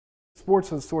Sports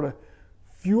has sort of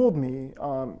fueled me,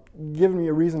 given me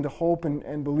a reason to hope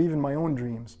and believe in my own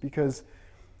dreams, because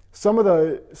some of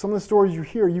the stories you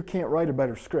hear, you can't write a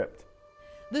better script.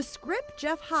 The script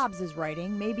Jeff Hobbs is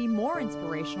writing may be more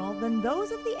inspirational than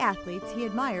those of the athletes he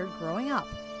admired growing up.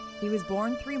 He was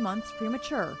born 3 months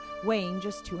premature, weighing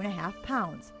just 2.5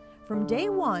 pounds. From day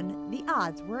one, the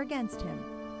odds were against him.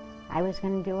 I was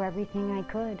going to do everything I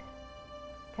could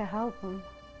to help him.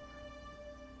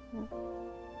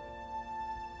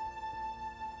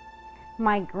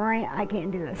 I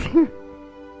can't do this.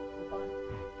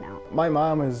 No. My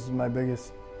mom is my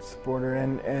biggest supporter,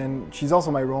 and she's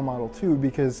also my role model too,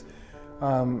 because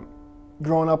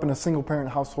growing up in a single-parent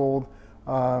household,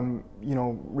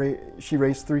 she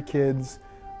raised 3 kids.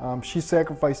 She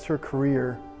sacrificed her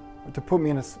career to put me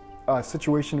in a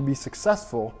situation to be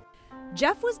successful.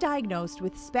 Jeff was diagnosed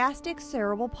with Spastic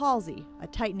Cerebral Palsy, a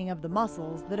tightening of the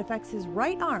muscles that affects his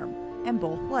right arm and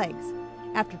both legs.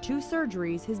 After 2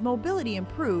 surgeries, his mobility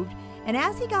improved, and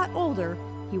as he got older,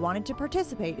 he wanted to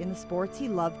participate in the sports he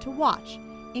loved to watch,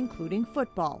 including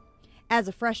football. As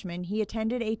a freshman, he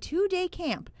attended a 2-day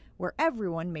camp where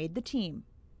everyone made the team.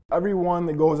 Everyone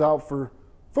that goes out for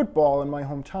football in my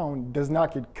hometown does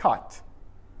not get cut.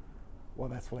 Well,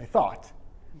 that's what I thought.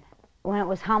 When it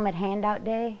was helmet handout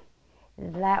day,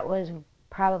 that was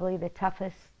probably the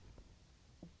toughest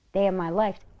day of my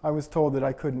life. I was told that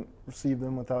I couldn't receive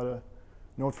them without a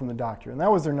note from the doctor, and that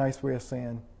was their nice way of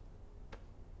saying,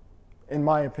 in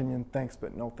my opinion, thanks,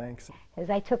 but no thanks. As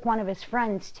I took one of his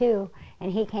friends too,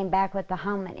 and he came back with the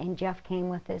helmet, and Jeff came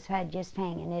with his head just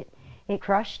hanging. It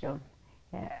crushed him.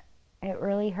 It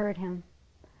really hurt him.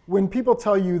 When people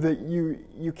tell you that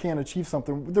you can't achieve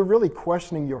something, they're really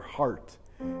questioning your heart.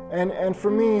 And for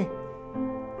me,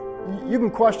 you can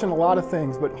question a lot of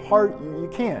things, but heart, you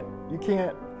can't. You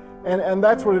can't. And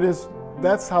that's what it is.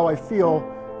 That's how I feel,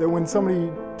 that when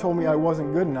somebody told me I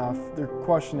wasn't good enough, they're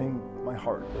questioning my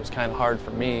heart. It was kind of hard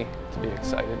for me to be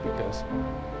excited because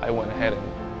I went ahead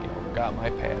and got my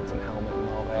pads and helmet and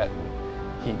all that,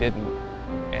 and he didn't.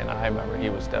 And I remember he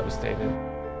was devastated.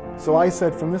 So I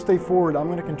said, from this day forward, I'm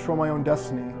going to control my own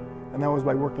destiny, and that was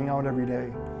by working out every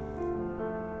day.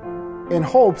 In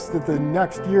hopes that the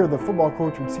next year the football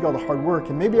coach would see all the hard work,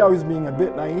 and maybe I was being a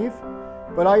bit naive,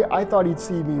 but I thought he'd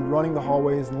see me running the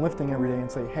hallways and lifting every day and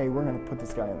say, hey, we're going to put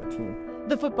this guy on the team.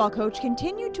 The football coach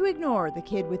continued to ignore the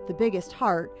kid with the biggest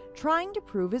heart, trying to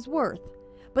prove his worth.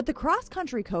 But the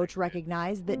cross-country coach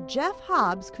recognized that Jeff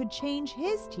Hobbs could change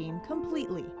his team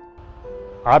completely.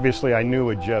 Obviously, I knew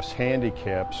what Jeff's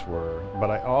handicaps were, but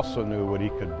I also knew what he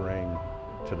could bring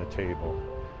to the table.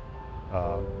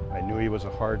 I knew he was a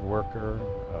hard worker.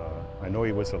 I know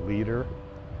he was a leader.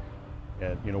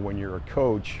 And when you're a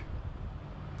coach,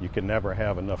 you can never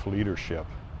have enough leadership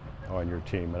on your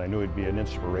team. And I knew he'd be an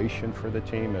inspiration for the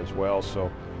team as well.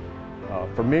 So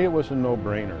for me, it was a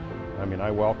no-brainer. I mean, I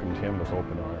welcomed him with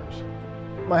open arms.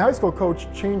 My high school coach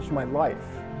changed my life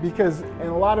because in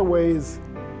a lot of ways,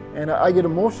 and I get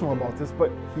emotional about this,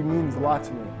 but he means a lot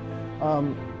to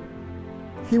me.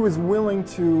 He was willing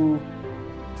to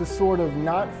sort of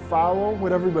not follow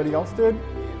what everybody else did.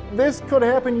 This could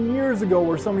have happened years ago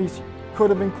where somebody could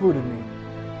have included me.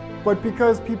 But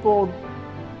because people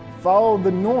followed the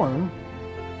norm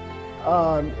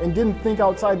and didn't think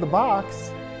outside the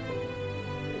box,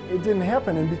 it didn't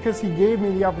happen. And because he gave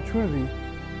me the opportunity,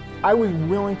 I was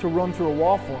willing to run through a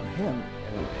wall for him.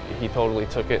 And he totally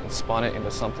took it and spun it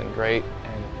into something great.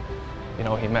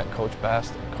 And he met Coach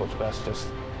Best, and Coach Best just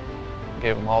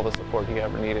gave him all the support he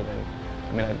ever needed.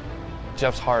 And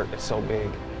Jeff's heart is so big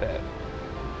that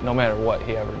no matter what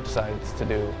he ever decides to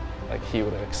do, he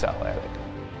would excel at it.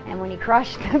 And when he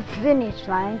crossed the finish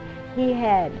line, he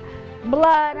had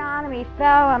blood on him. He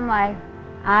fell. I'm like,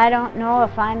 I don't know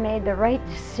if I made the right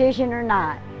decision or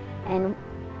not. And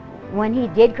when he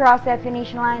did cross that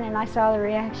finish line and I saw the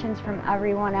reactions from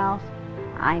everyone else,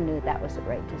 I knew that was the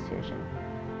right decision.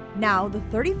 Now the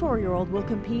 34-year-old will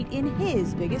compete in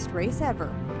his biggest race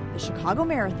ever, the Chicago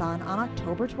Marathon on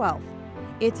October 12th.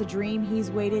 It's a dream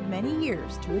he's waited many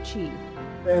years to achieve.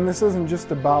 And this isn't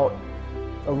just about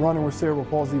a runner with cerebral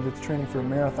palsy that's training for a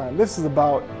marathon. This is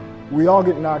about, we all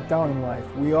get knocked down in life.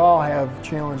 We all have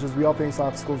challenges. We all face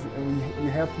obstacles, and you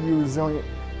have to be resilient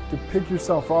to pick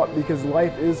yourself up because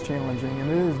life is challenging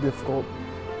and it is difficult.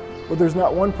 But there's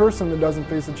not one person that doesn't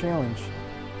face a challenge.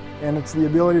 And it's the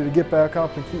ability to get back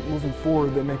up and keep moving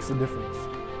forward that makes the difference.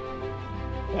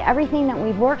 Everything that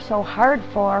we've worked so hard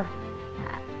for,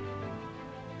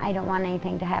 I don't want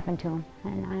anything to happen to him,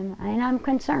 and I'm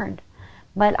concerned.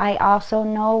 But I also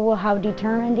know how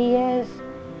determined he is,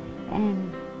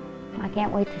 and I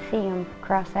can't wait to see him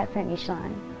cross that finish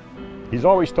line. He's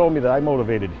always told me that I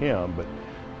motivated him, but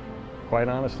quite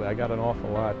honestly, I got an awful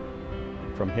lot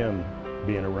from him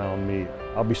being around me.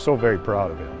 I'll be so very proud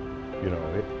of him, you know,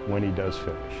 when he does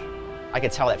finish. I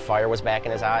could tell that fire was back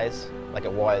in his eyes, like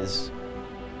it was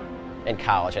in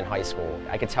college and high school.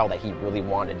 I could tell that he really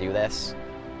wanted to do this.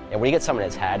 And when you get something in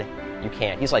his head, you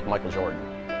can't. He's like Michael Jordan.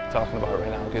 Talking about it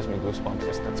right now gives me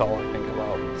goosebumps. That's all I think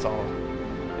about.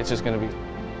 It's just going to be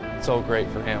so great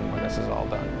for him when this is all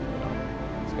done. You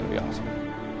know, it's going to be awesome.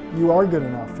 You are good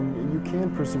enough, and you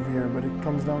can persevere, but it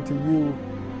comes down to you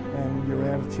and your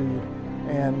attitude.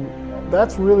 And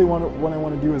that's really what I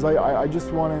want to do. Is I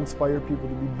just want to inspire people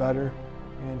to be better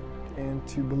and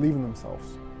to believe in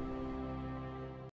themselves.